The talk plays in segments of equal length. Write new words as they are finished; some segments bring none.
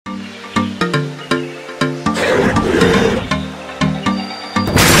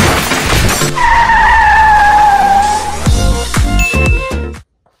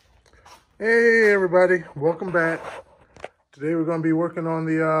everybody, welcome back. Today we're going to be working on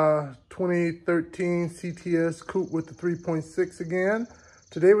the 2013 CTS coupe with the 3.6 again.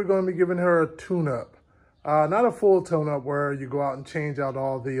 Today we're going to be giving her a tune-up. Not a full tune-up where you go out and change out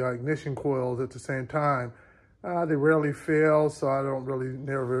all the ignition coils at the same time. They rarely fail, so I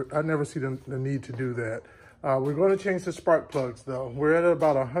never see the need to do that. We're going to change the spark plugs though. We're at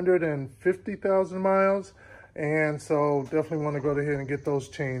about 150,000 miles, and so definitely want to go ahead and get those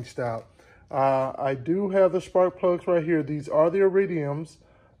changed out. I do have the spark plugs right here. These are the iridiums,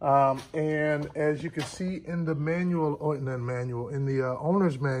 and as you can see in the manual, in the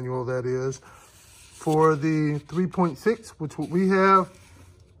owner's manual, that is, for the 3.6, which what we have,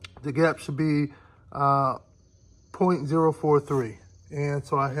 the gap should be 0.043. And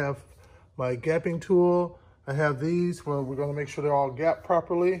so I have my gapping tool. I have these. Well, we're going to make sure they're all gapped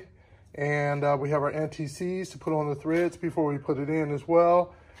properly. And we have our anti-seize to put on the threads before we put it in as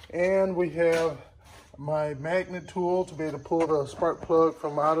well. And we have my magnet tool to be able to pull the spark plug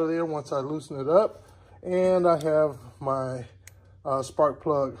from out of there once I loosen it up. And I have my spark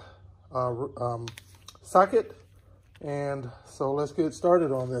plug socket. And so let's get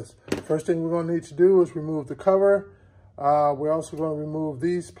started on this. First thing we're going to need to do is remove the cover. We're also going to remove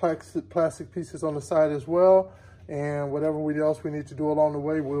these plastic pieces on the side as well. And whatever else we need to do along the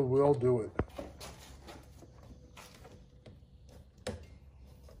way, we'll do it.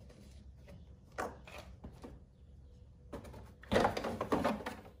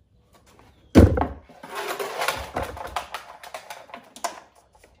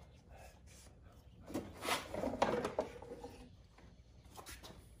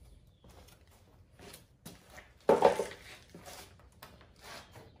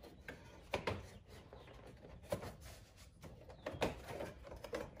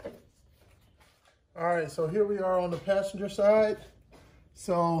 All right, so here we are on the passenger side.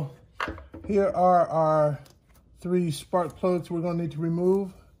 So here are our 3 spark plugs we're gonna need to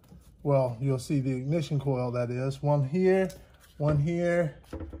remove. Well, you'll see the ignition coil, that is. One here,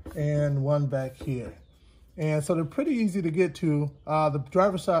 and one back here. And so they're pretty easy to get to. The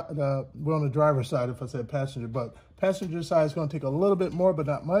driver's side, we're on the driver's side if I said passenger, but passenger side is gonna take a little bit more, but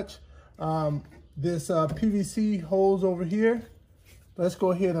not much. This PVC hose over here, let's go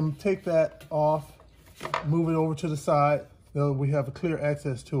ahead and take that off. Move it over to the side, so we have a clear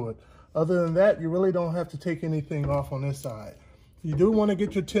access to it. Other than that, you really don't have to take anything off on this side. You do want to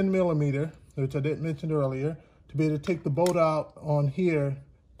get your 10 millimeter, which I didn't mention earlier, to be able to take the bolt out on here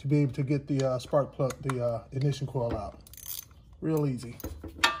to be able to get the spark plug, the ignition coil out. Real easy.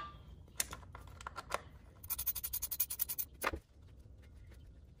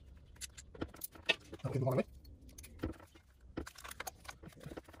 Okay, go on away.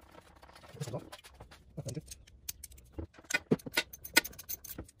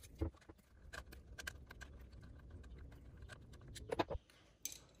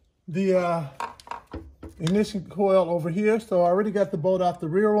 The ignition coil over here, so I already got the bolt off the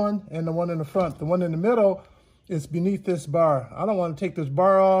rear one and the one in the front. The one in the middle is beneath this bar. I don't want to take this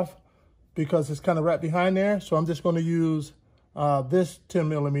bar off because it's kind of right behind there, so I'm just going to use this 10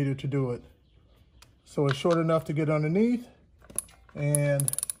 millimeter to do it. So it's short enough to get underneath, and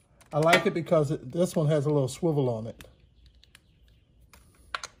I like it because this one has a little swivel on it.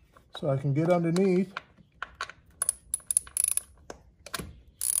 So I can get underneath.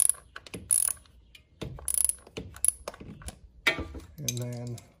 And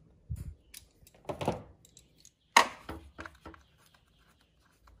then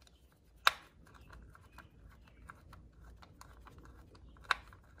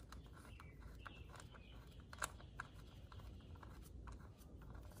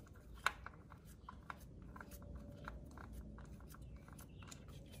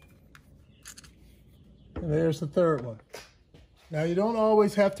and there's the third one. Now you don't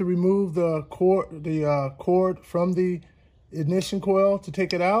always have to remove the cord from the ignition coil to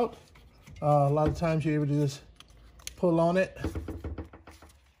take it out. A lot of times you're able to just pull on it.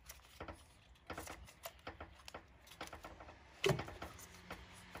 To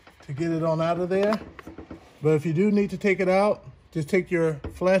get it on out of there. But if you do need to take it out, just take your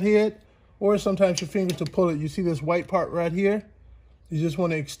flathead or sometimes your fingers to pull it. You see this white part right here? You just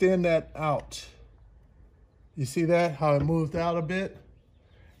want to extend that out. You see that, how it moved out a bit?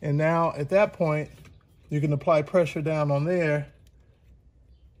 And now at that point, you can apply pressure down on there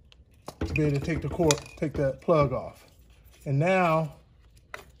to be able to take the plug off. And now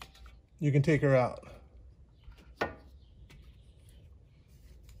you can take her out.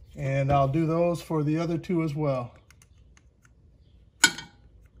 And I'll do those for the other 2 as well.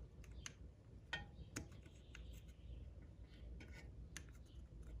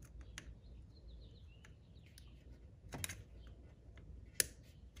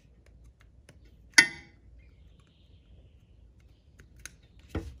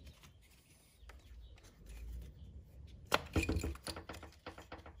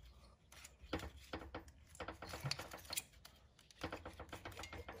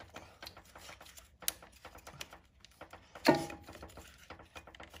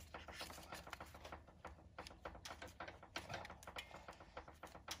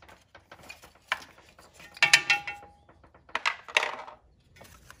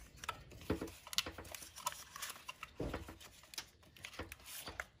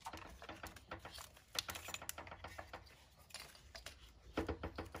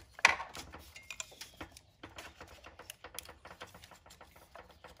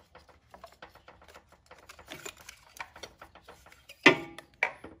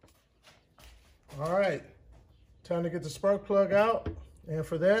 All right, time to get the spark plug out. And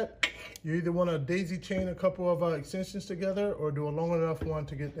for that, you either want to daisy chain a couple of extensions together or do a long enough one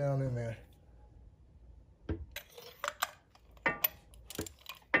to get down in there.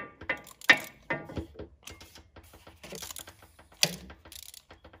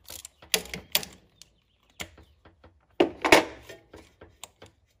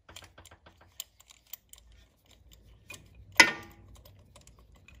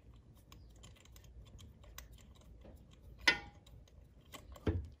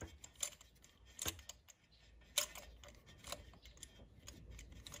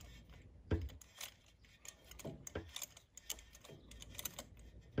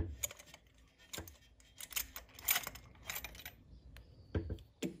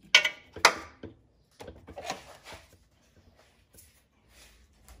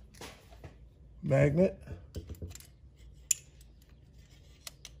 Magnet.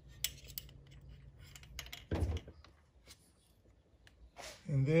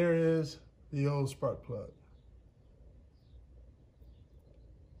 And there is the old spark plug.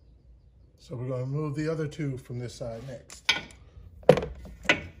 So we're going to move the other two from this side next.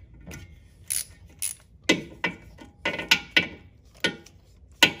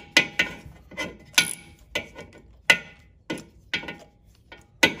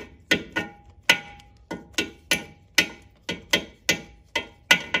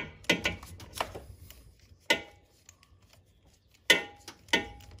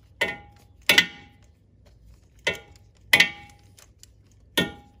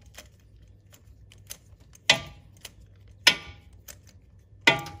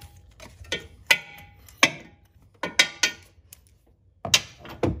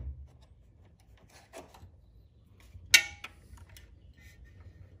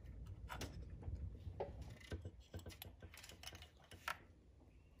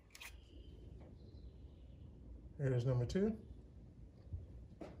 Here's number two.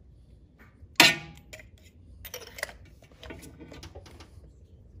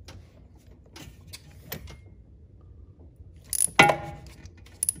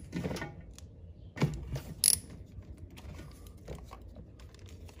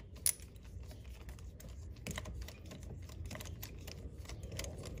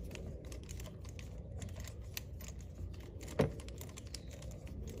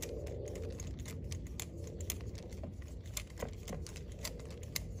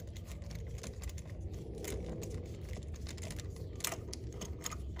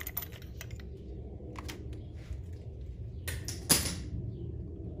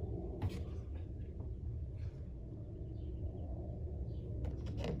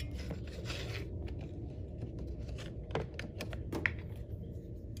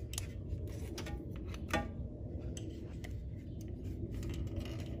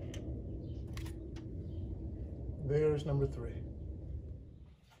 There's number three.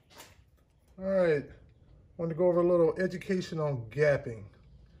 All right, I want to go over a little education on gapping.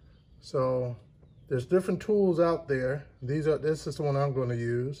 So there's different tools out there. This is the one I'm going to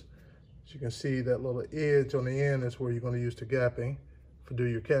use. As you can see, that little edge on the end is where you're going to use the gapping for do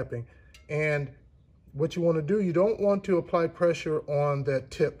your capping. And what you want to do, you don't want to apply pressure on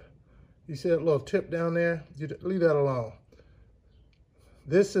that tip. You see that little tip down there? You leave that alone.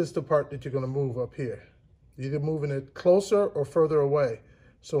 This is the part that you're going to move up here. You're either moving it closer or further away.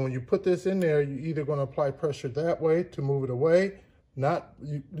 So when you put this in there, you're either going to apply pressure that way to move it away, not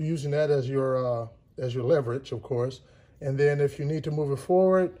using that as your leverage, of course. And then if you need to move it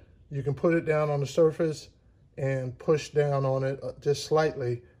forward, you can put it down on the surface and push down on it just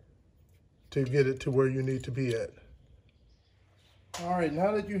slightly to get it to where you need to be at. All right,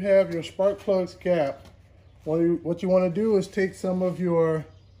 now that you have your spark plugs gapped, what you want to do is take some of your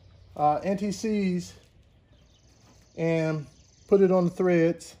NTCs and put it on the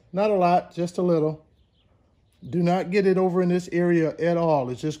threads. Not a lot, just a little. Do not get it over in this area at all.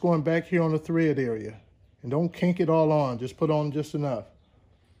 It's just going back here on the thread area. And don't kink it all on, just put on just enough.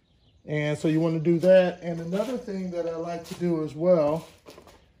 And so you want to do that. And another thing that I like to do as well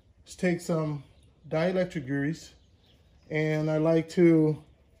is take some dielectric grease, and I like to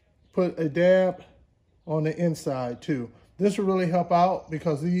put a dab on the inside too. This will really help out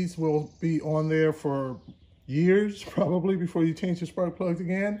because these will be on there for years probably before you change your spark plugs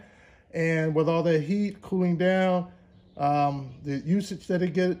again. And with all that heat cooling down, the usage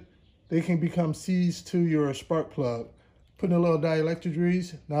that they can become seized to your spark plug. Putting a little dielectric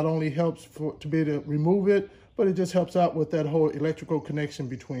grease not only helps to be able to remove it, but it just helps out with that whole electrical connection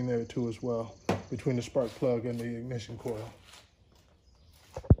between there too as well, between the spark plug and the ignition coil.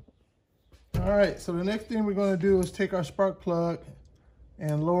 All right, so the next thing we're going to do is take our spark plug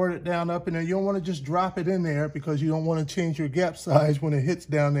and lower it down up in there. You don't want to just drop it in there because you don't want to change your gap size when it hits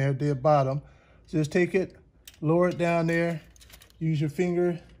down there at the bottom. So just take it, lower it down there, use your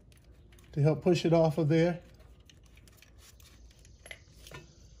finger to help push it off of there.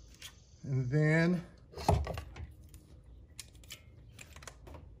 And then,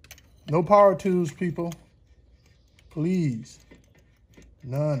 no power tools, people. Please,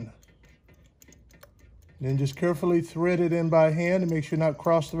 none. Then just carefully thread it in by hand to make sure you're not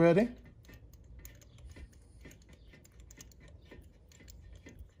cross-threading.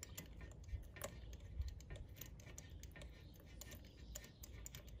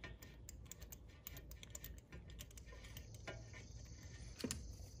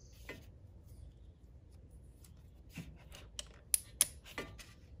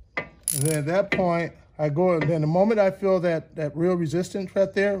 And then at that point, I go, then the moment I feel that real resistance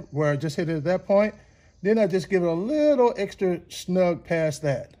right there, where I just hit it at that point, then I just give it a little extra snug past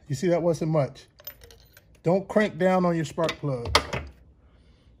that. You see, that wasn't much. Don't crank down on your spark plug.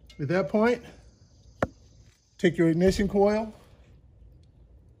 At that point, take your ignition coil,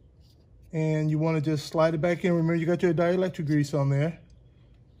 and you want to just slide it back in. Remember, you got your dielectric grease on there.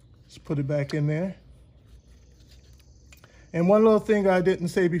 Just put it back in there. And one little thing I didn't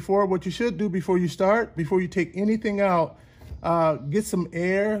say before, what you should do before you start, before you take anything out, get some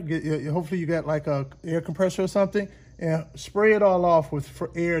air. Hopefully you got like a air compressor or something, and spray it all off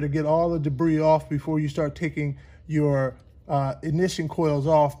for air to get all the debris off before you start taking your ignition coils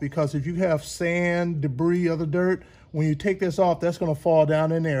off. Because if you have sand, debris, other dirt, when you take this off, that's going to fall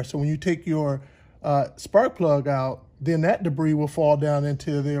down in there. So when you take your spark plug out, then that debris will fall down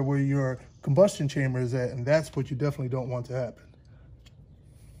into there where your combustion chamber is at, and that's what you definitely don't want to happen.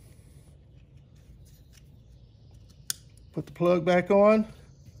 Put the plug back on,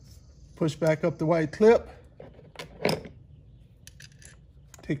 push back up the white clip,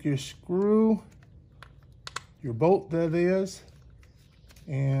 take your screw, your bolt that is,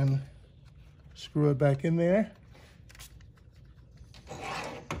 and screw it back in there.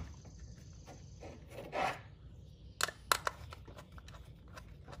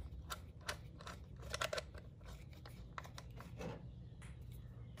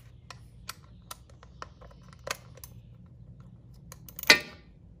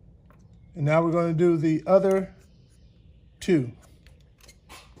 And now we're going to do the other two.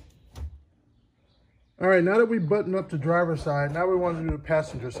 All right, now that we buttoned up the driver's side, now we want to do the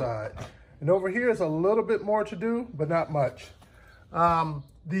passenger side. And over here is a little bit more to do, but not much.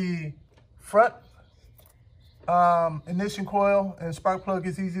 The front ignition coil and spark plug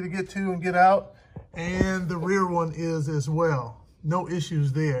is easy to get to and get out, and the rear one is as well. No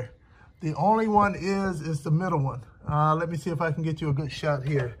issues there. The only one is the middle one. Let me see if I can get you a good shot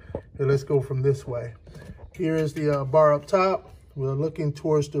here. Here, let's go from this way. Here is the bar up top. We're looking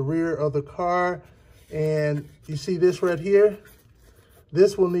towards the rear of the car. And you see this right here?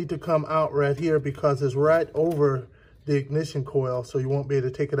 This will need to come out right here because it's right over the ignition coil, so you won't be able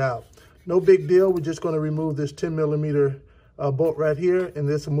to take it out. No big deal. We're just going to remove this 10mm bolt right here, and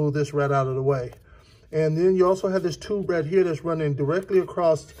this will move this right out of the way. And then you also have this tube right here that's running directly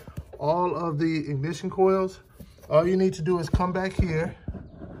across all of the ignition coils. All you need to do is come back here.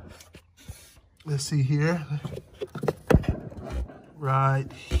 Let's see here. Right.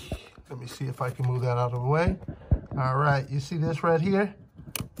 Let me see if I can move that out of the way. All right, you see this right here?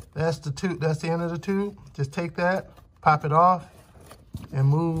 That's the tube. That's the end of the tube. Just take that, pop it off, and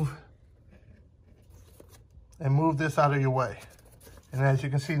move this out of your way. And as you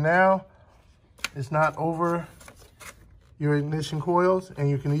can see now, it's not over your ignition coils, and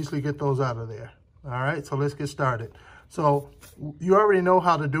you can easily get those out of there. All right, so let's get started. So you already know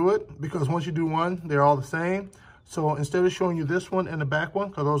how to do it because once you do one, they're all the same. So instead of showing you this one and the back one,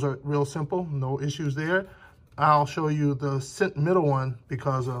 because those are real simple, no issues there, I'll show you the middle one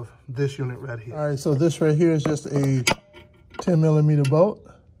because of this unit right here. All right, so this right here is just a 10mm bolt.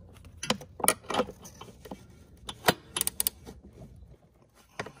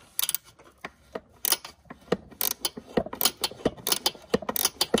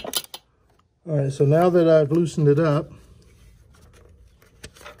 All right, so now that I've loosened it up,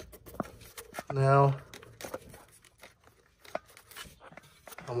 now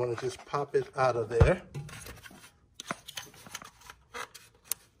I want to just pop it out of there.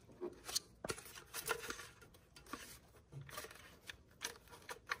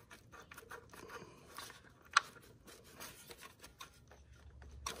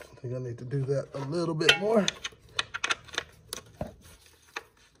 I think I need to do that a little bit more.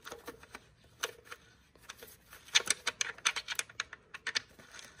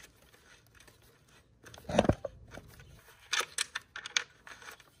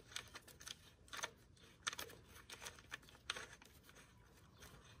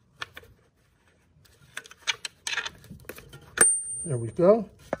 There we go.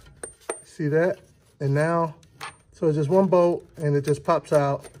 See that? And now, so it's just one bolt and it just pops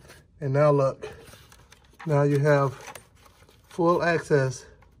out. And now look, now you have full access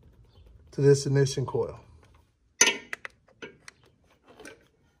to this ignition coil.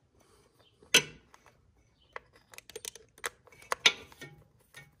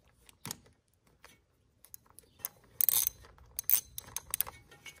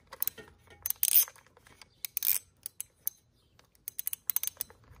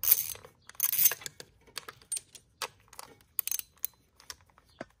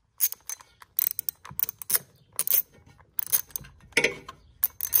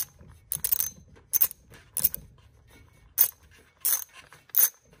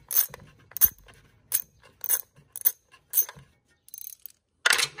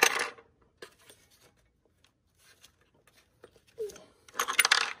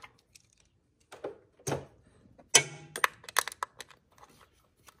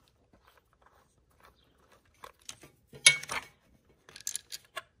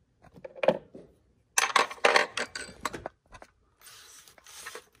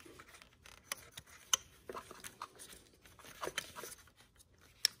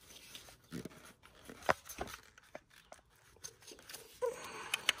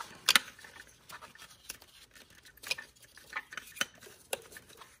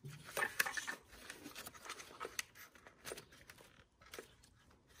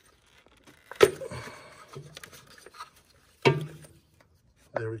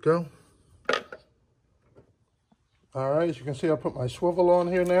 There we go. All right, as you can see, I put my swivel on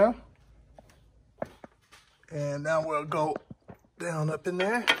here now. And now we'll go down up in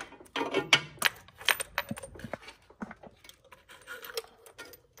there.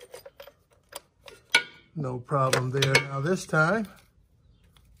 No problem there. Now this time,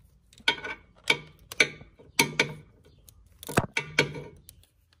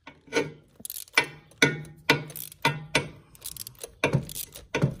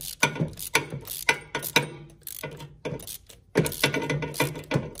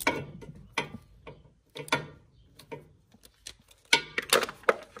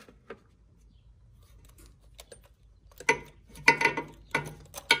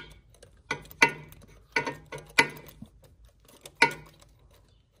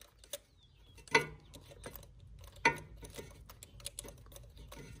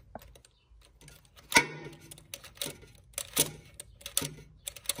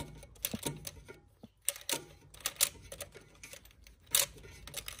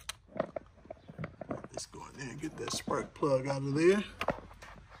 let's go in there and get that spark plug out of there.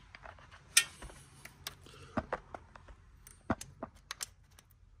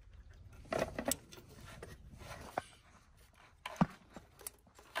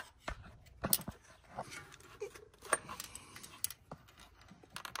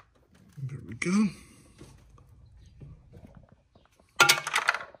 There we go.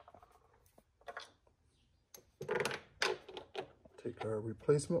 Take our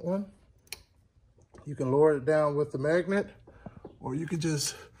replacement one. You can lower it down with the magnet, or you can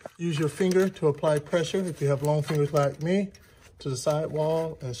just use your finger to apply pressure, if you have long fingers like me, to the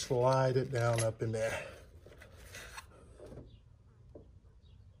sidewall and slide it down up in there.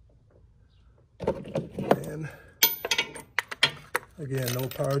 And again, no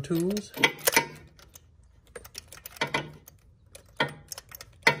power tools.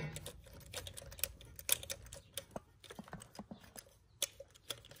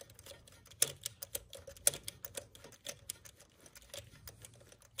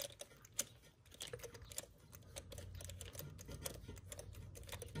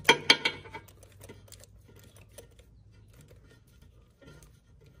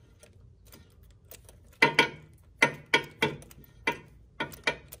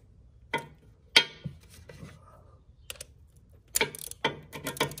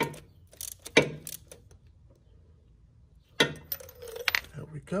 There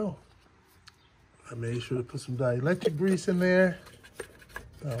we go. I made sure to put some dielectric grease in there.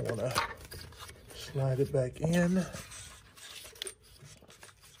 I want to slide it back in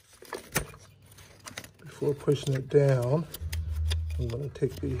before pushing it down. I'm going to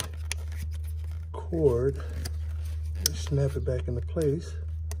take the cord and snap it back into place.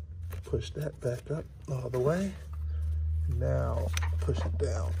 Push that back up all the way. Now push it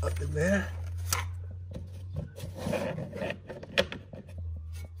down up in there.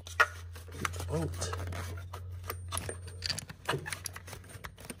 Bolt.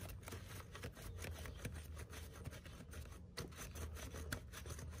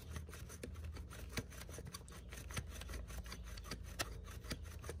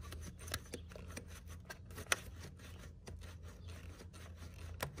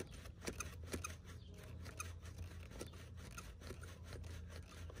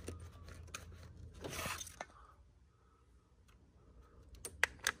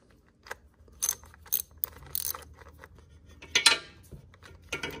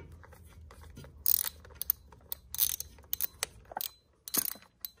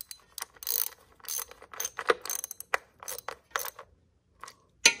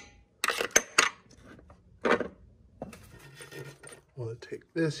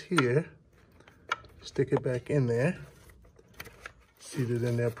 this here, stick it back in there, seat it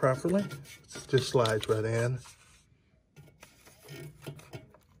in there properly. It just slides right in.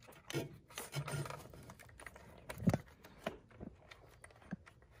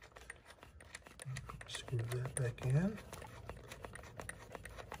 Screw that back in.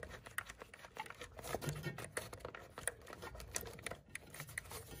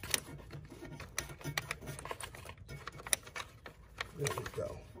 There we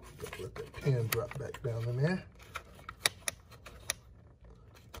go. Let that pin drop back down in there.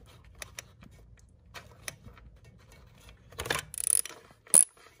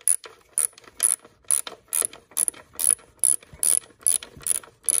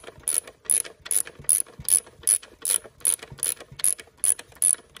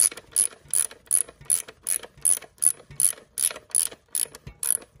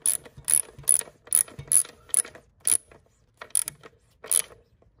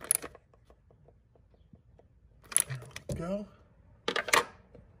 Go.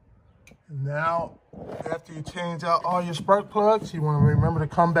 And now, after you change out all your spark plugs, you want to remember to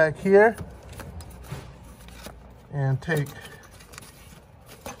come back here and take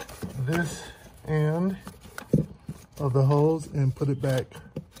this end of the hose and put it back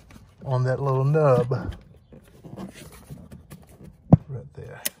on that little nub right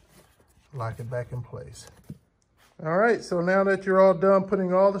there. Lock it back in place. All right, so now that you're all done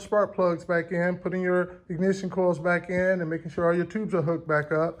putting all the spark plugs back in, putting your ignition coils back in and making sure all your tubes are hooked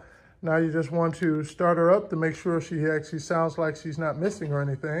back up, now you just want to start her up to make sure she actually sounds like she's not missing or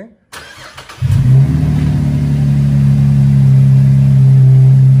anything.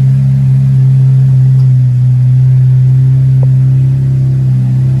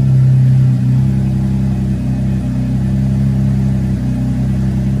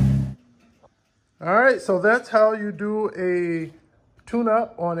 All right, so that's how you do a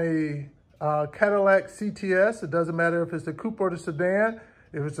tune-up on a Cadillac CTS. It doesn't matter if it's the coupe or the sedan.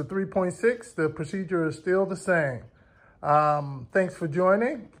 If it's a 3.6, the procedure is still the same. Thanks for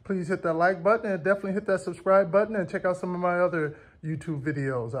joining. Please hit that like button and definitely hit that subscribe button and check out some of my other YouTube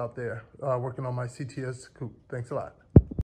videos out there working on my CTS coupe. Thanks a lot.